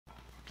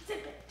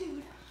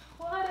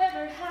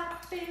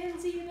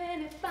happens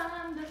even if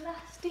I'm the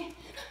last. Stand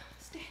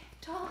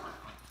tall.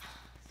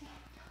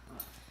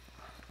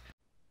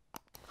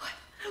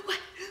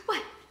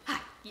 What? Hi.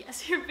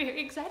 Yes, you're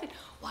very excited.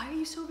 Why are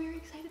you so very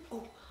excited?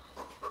 Oh.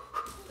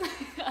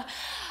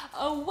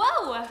 Oh,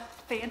 whoa.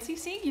 Fancy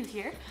seeing you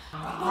here.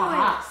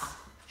 Boys.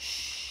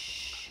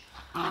 Shh.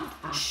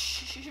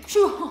 Shh.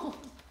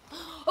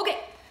 Okay.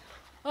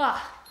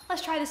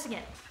 Let's try this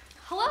again.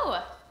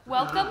 Hello.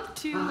 Welcome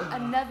to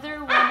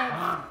another one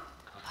of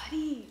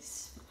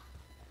buddies.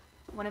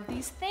 One of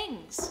these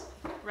things,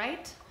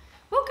 right?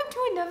 Welcome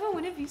to another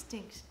one of these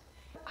things.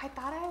 I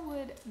thought I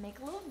would make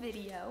a little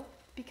video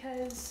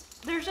because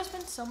there's just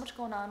been so much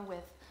going on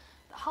with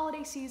the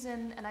holiday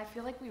season, and I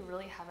feel like we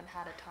really haven't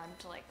had a time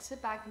to like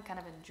sit back and kind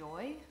of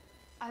enjoy.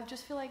 I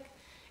just feel like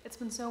it's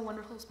been so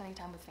wonderful spending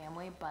time with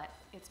family, but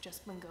it's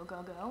just been go,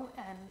 go, go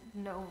and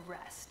no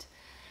rest.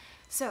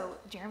 So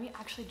Jeremy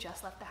actually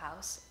just left the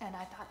house, and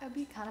I thought it would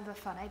be kind of a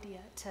fun idea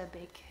to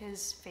bake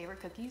his favorite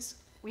cookies.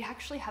 We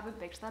actually haven't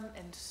baked them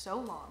in so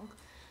long,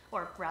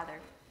 or rather,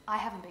 I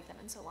haven't baked them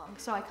in so long.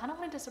 So I kind of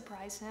wanted to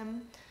surprise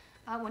him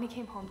when he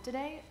came home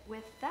today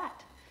with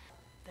that.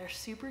 They're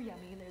super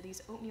yummy. They're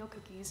these oatmeal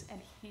cookies, and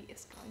he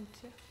is going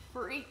to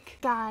freak.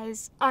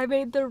 Guys, I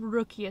made the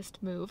rookiest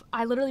move.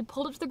 I literally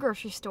pulled up to the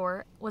grocery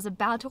store, was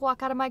about to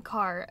walk out of my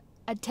car,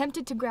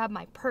 attempted to grab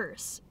my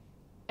purse,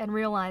 and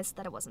realized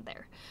that it wasn't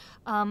there.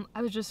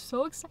 I was just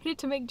so excited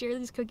to make Jared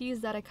these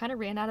cookies that I kind of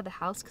ran out of the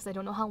house because I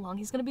don't know how long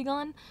he's gonna be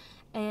gone,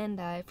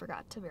 and I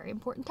forgot a very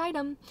important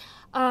item.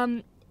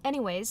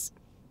 Anyways,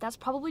 that's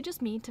probably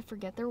just me to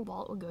forget their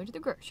wallet while going to the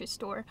grocery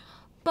store,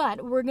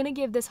 but we're gonna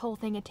give this whole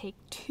thing a take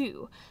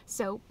two,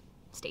 so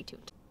stay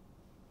tuned.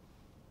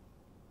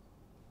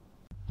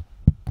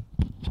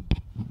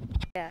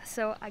 Yeah,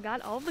 so I got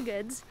all the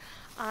goods.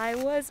 I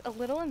was a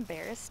little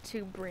embarrassed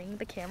to bring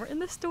the camera in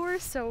the store,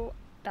 so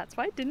that's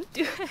why I didn't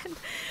do it.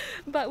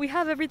 But we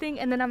have everything,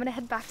 and then I'm gonna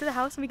head back to the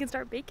house and we can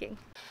start baking.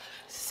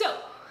 So,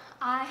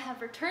 I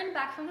have returned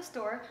back from the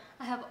store.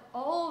 I have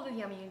all the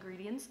yummy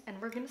ingredients,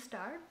 and we're gonna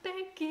start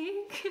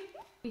baking.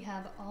 We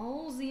have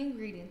all the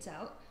ingredients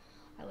out.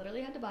 I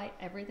literally had to buy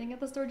everything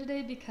at the store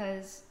today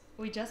because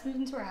we just moved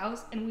into our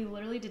house and we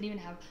literally didn't even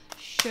have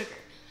sugar.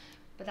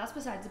 But that's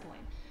besides the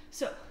point.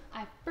 So,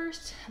 I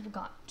first have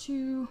got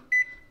to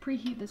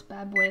preheat this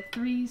bad boy at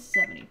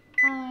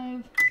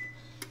 375.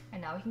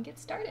 And now we can get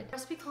started. The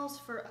recipe calls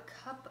for a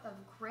cup of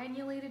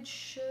granulated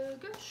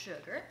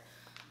sugar,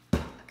 a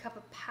cup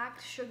of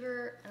packed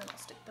sugar, and then I'll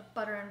stick the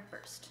butter in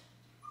first.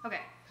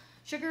 Okay,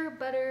 sugar,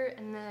 butter,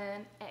 and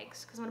then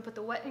eggs, because I'm gonna put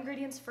the wet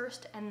ingredients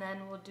first, and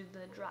then we'll do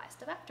the dry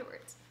stuff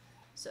afterwards.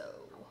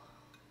 So,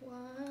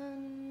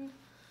 one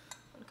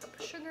cup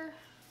of sugar.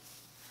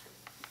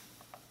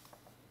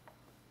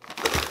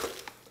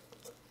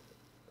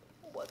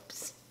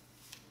 Whoops.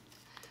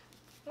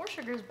 More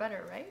sugar is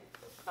better, right?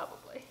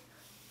 Probably.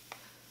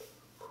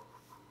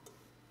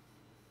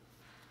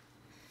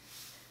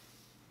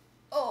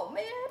 Oh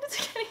man, it's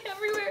getting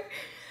everywhere.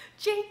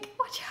 Jake,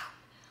 watch out.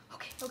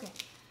 Okay.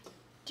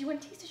 Do you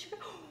want to taste the sugar?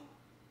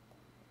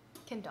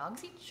 Can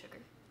dogs eat sugar?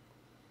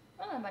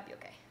 Oh, that might be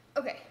okay.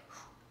 Okay,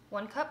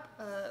 1 cup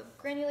of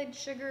granulated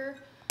sugar,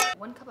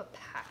 1 cup of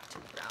packed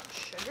brown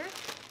sugar.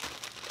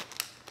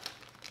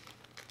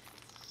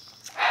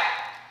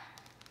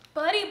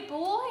 Buddy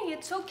boy,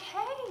 it's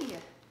okay.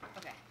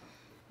 Okay,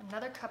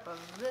 another cup of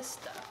this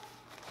stuff.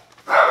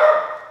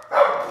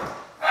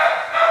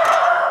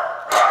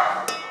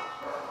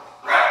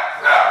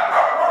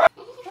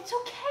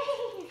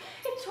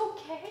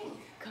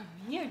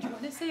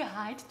 Say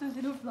hi to the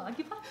little vloggy.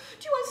 Do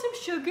you want some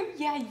sugar?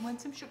 Yeah, you want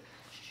some sugar.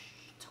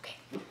 Shh, it's okay.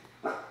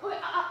 Okay,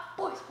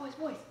 boys.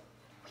 We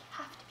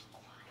have to be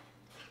quiet.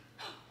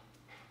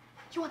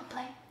 You want to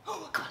play?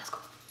 Oh, come on, let's go.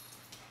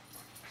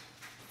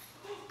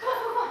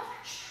 Come on.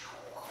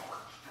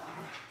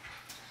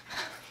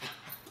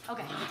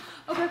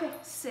 Okay.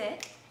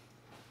 Sit.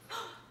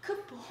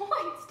 Good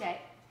boy.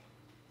 Stay.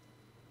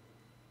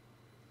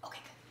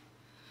 Okay,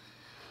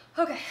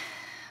 good. Okay,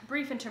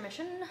 brief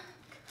intermission.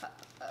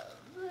 Cup of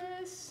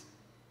this.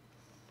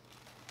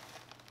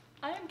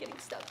 I am getting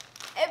stuff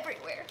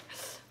everywhere.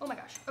 Oh my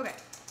gosh. Okay.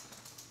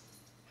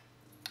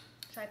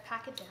 Should I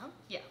pack it down?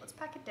 Yeah, let's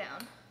pack it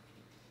down.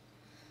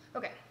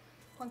 Okay,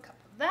 1 cup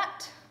of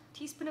that,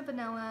 teaspoon of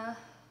vanilla,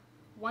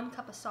 1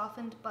 cup of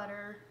softened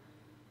butter,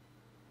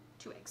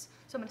 2 eggs.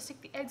 So I'm gonna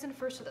stick the eggs in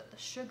first so that the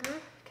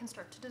sugar can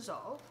start to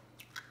dissolve.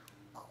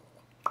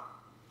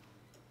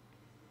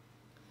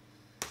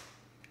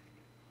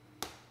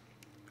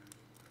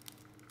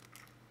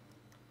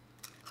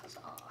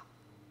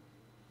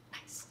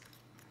 Nice.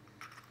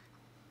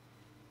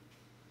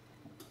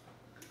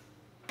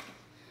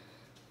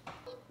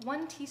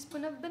 One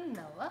teaspoon of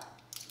vanilla.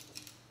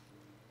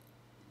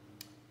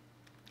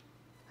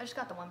 I just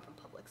got the one from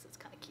Publix, it's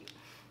kind of cute.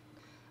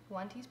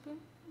 1 teaspoon.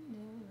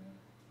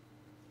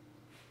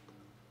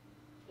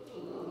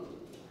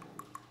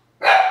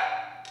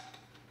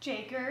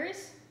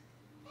 Jakers.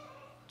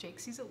 Jake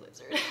sees a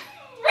lizard.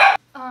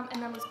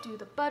 And then let's do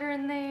the butter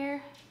in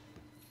there.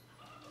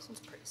 This one's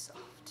pretty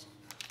soft.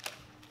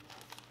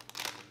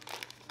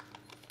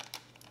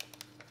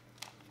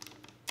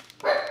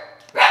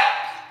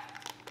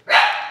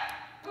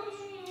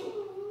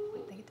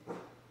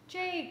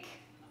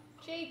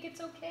 bake,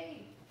 it's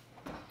okay.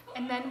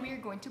 And then we are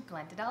going to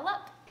blend it all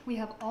up. We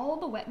have all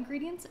the wet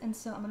ingredients, and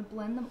so I'm gonna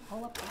blend them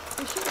all up with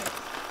the sugar.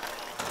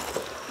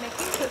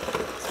 Making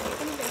cookies,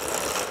 making bacon,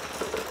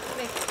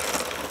 making.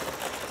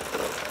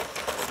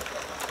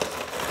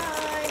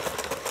 Hi.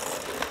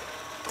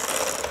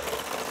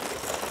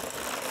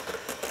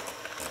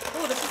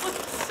 Oh, this is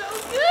looking so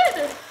good.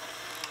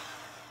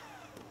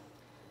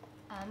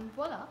 And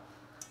voila.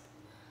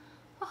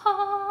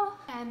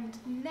 And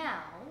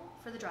now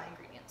for the dry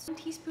ingredients. 1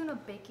 teaspoon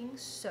of baking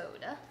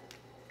soda.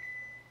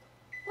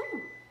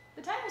 Ooh,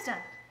 the timer's done.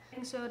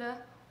 Baking soda.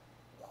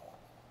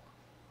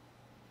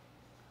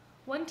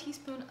 1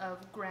 teaspoon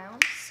of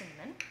ground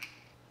cinnamon.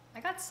 I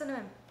got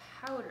cinnamon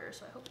powder,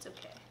 so I hope it's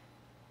okay.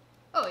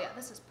 Oh yeah,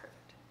 this is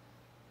perfect.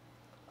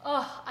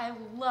 Oh, I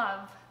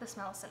love the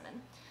smell of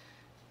cinnamon.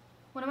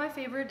 One of my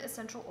favorite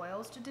essential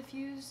oils to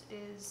diffuse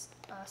is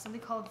something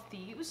called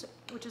Thieves,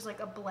 which is like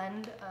a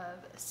blend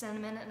of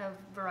cinnamon and a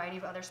variety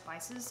of other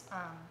spices.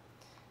 I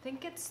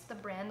think it's the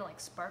brand like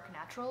Spark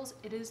Naturals.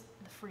 It is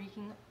the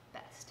freaking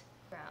best.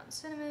 Ground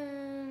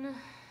cinnamon.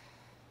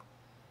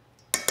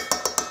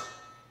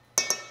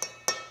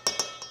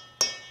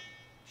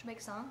 Should make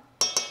a song?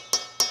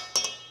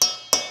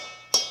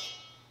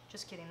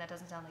 Just kidding, that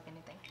doesn't sound like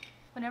anything.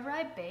 Whenever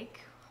I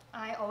bake,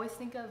 I always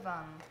think of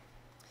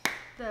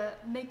the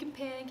making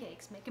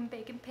pancakes, making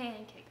bacon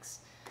pancakes.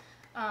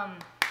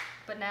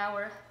 But now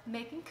we're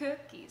making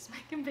cookies,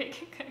 making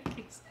bacon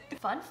cookies.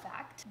 Fun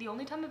fact, the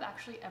only time I've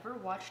actually ever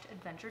watched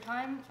Adventure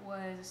Time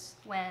was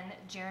when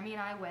Jeremy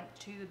and I went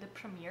to the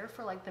premiere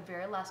for like the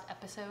very last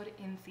episode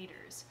in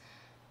theaters.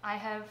 I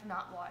have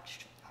not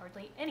watched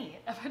hardly any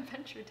of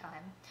Adventure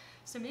Time,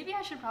 so maybe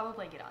I should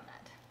probably get on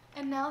that.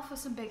 And now for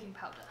some baking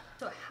powder.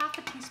 So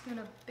 1/2 teaspoon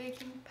of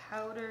baking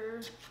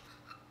powder.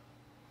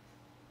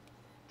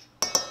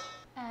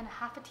 And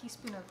 1/2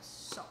 teaspoon of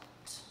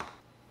salt.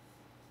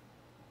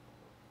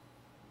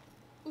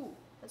 Ooh,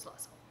 that's a lot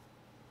of salt.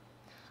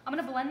 I'm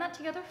gonna blend that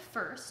together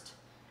first,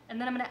 and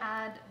then I'm gonna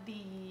add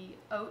the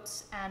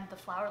oats and the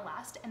flour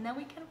last, and then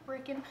we can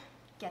freaking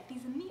get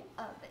these in the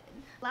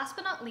oven. Last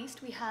but not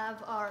least, we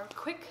have our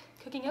quick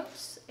cooking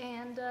oats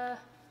and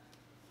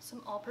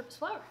some all-purpose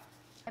flour.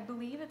 I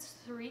believe it's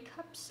 3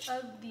 cups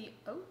of the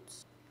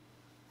oats.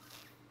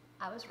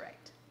 I was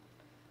right.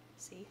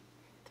 See,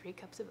 3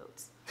 cups of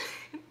oats.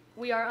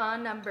 We are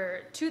on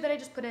number 2 that I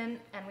just put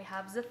in, and we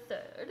have the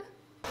 3rd.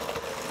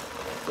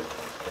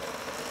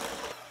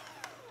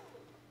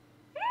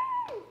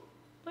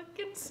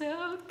 Looking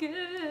so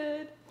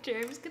good.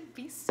 Jeremy's gonna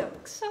be so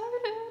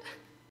excited.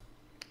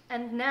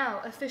 And now,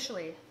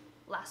 officially,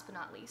 last but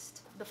not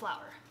least, the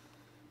flour.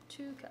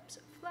 2 cups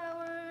of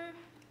flour.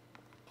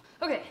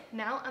 Okay,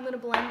 now I'm gonna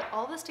blend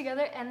all this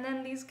together, and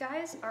then these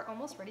guys are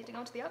almost ready to go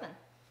into the oven.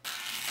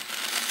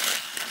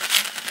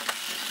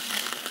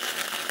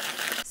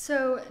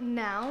 So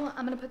now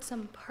I'm gonna put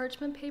some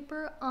parchment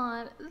paper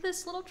on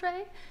this little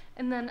tray,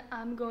 and then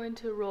I'm going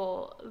to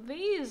roll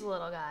these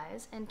little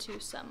guys into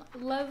some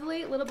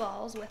lovely little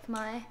balls with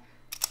my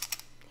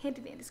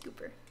handy dandy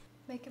scooper.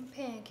 Making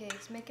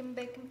pancakes, making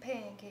bacon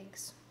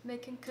pancakes,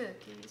 making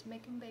cookies,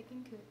 making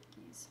bacon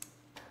cookies.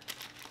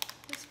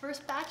 This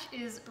first batch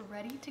is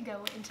ready to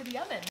go into the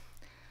oven.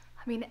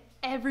 I mean,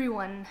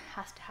 everyone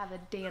has to have a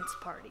dance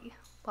party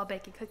while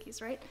baking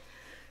cookies, right?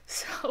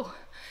 So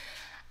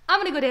I'm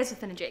gonna go dance with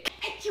Finn and Jake.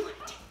 Hey, you wanna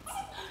dance?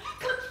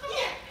 Come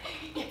here.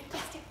 Yeah,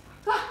 let's dance.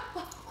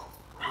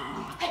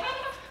 Hey.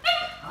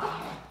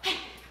 Hey.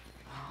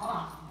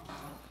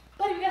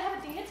 Buddy, we gotta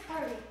have a dance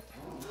party.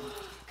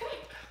 Come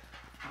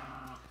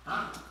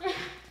here.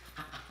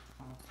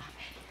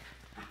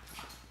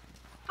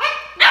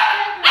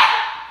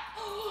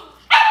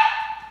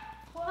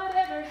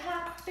 Whatever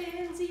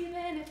happens,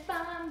 even if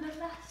I'm the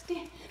last,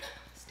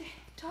 stay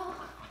tall.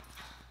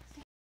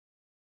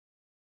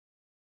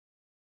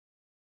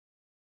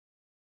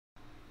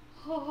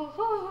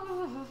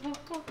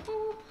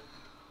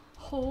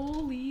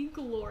 Holy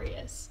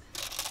glorious.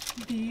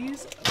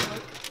 These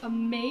look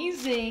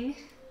amazing.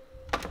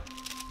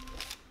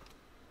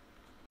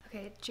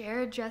 Okay,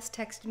 Jared just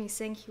texted me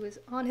saying he was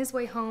on his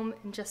way home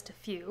in just a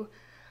few,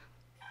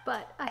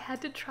 but I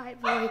had to try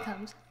it before he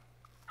comes.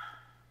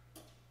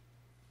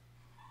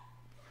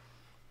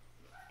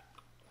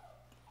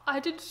 I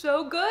did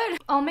so good.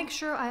 I'll make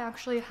sure I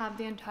actually have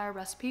the entire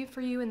recipe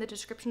for you in the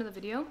description of the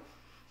video,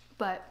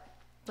 but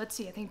let's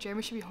see, I think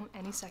Jeremy should be home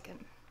any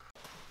second.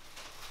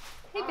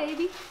 Hey,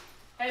 baby.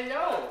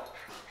 Hello.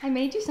 I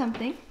made you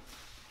something.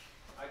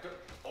 I took,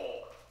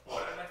 oh,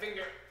 what on my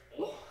finger?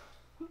 Oh.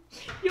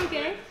 You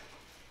okay?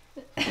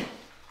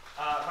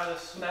 By the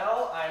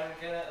smell, I'm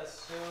gonna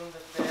assume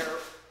that they're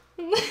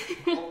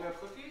oatmeal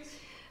cookies?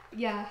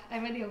 Yeah, I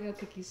made the oatmeal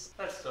cookies.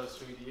 That's so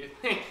sweet of you.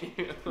 Thank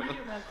you.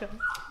 You're welcome.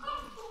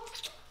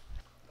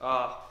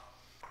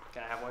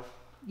 Can I have one?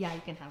 Yeah,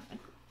 you can have one.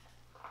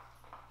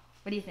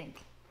 What do you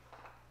think?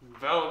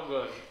 Very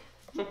good.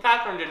 So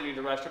Catherine didn't need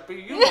the recipe,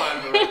 you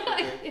wanted the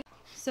recipe.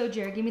 So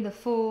Jared, give me the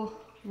full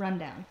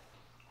rundown.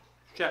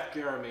 Chef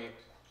Jeremy,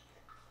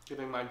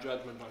 giving my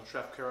judgment on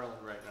Chef Carolyn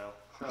right now.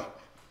 So,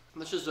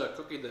 This is a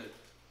cookie that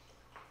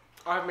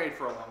I've made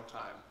for a long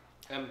time,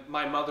 and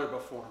my mother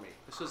before me.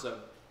 This is a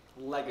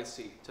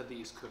legacy to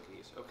these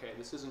cookies, okay?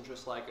 This isn't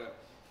just like a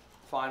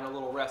find a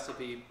little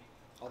recipe,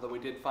 although we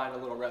did find a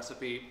little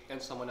recipe in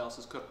someone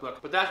else's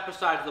cookbook. But that's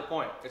besides the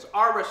point. It's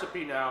our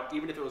recipe now,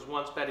 even if it was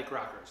once Betty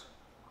Crocker's.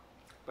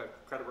 But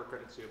credit where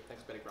credit's due.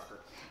 Thanks, Betty Crocker.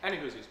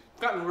 Anywho's,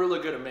 I've gotten really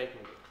good at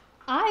making these.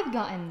 I've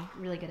gotten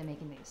really good at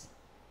making these.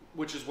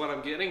 Which is what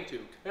I'm getting to.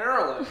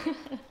 Carolyn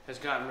has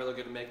gotten really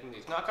good at making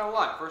these. Not gonna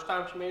lie, first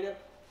time she made it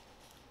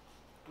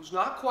was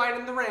not quite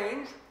in the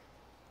range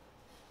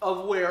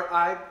of where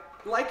I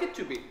like it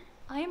to be.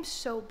 I am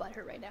so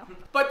butthurt right now.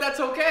 But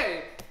that's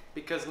okay,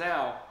 because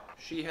now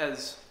she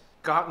has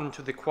gotten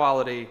to the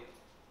quality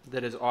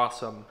that is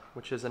awesome,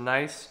 which is a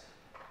nice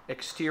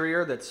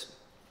exterior that's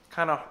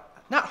kind of,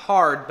 not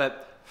hard,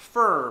 but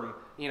firm,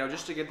 you know,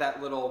 just to get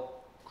that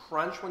little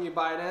crunch when you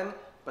bite in,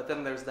 but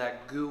then there's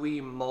that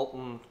gooey,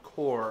 molten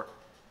core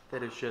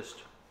that is just,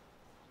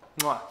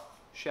 mwah,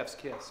 chef's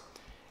kiss.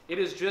 It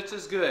is just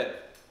as good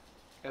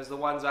as the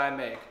ones I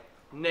make.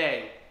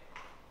 Nay,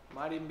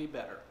 might even be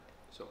better.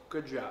 So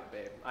good job,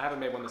 babe. I haven't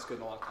made one this good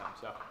in a long time,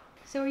 so.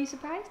 So are you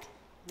surprised?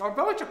 I'm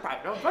very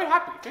surprised. I'm very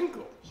happy. Thank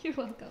you. You're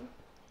welcome.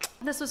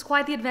 This was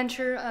quite the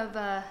adventure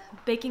of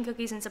baking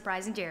cookies and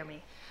surprising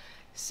Jeremy.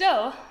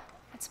 So,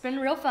 it's been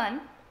real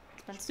fun.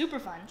 It's been super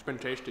fun. It's been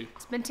tasty.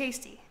 It's been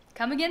tasty.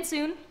 Come again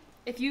soon,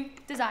 if you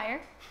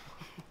desire.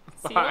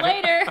 See you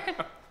later.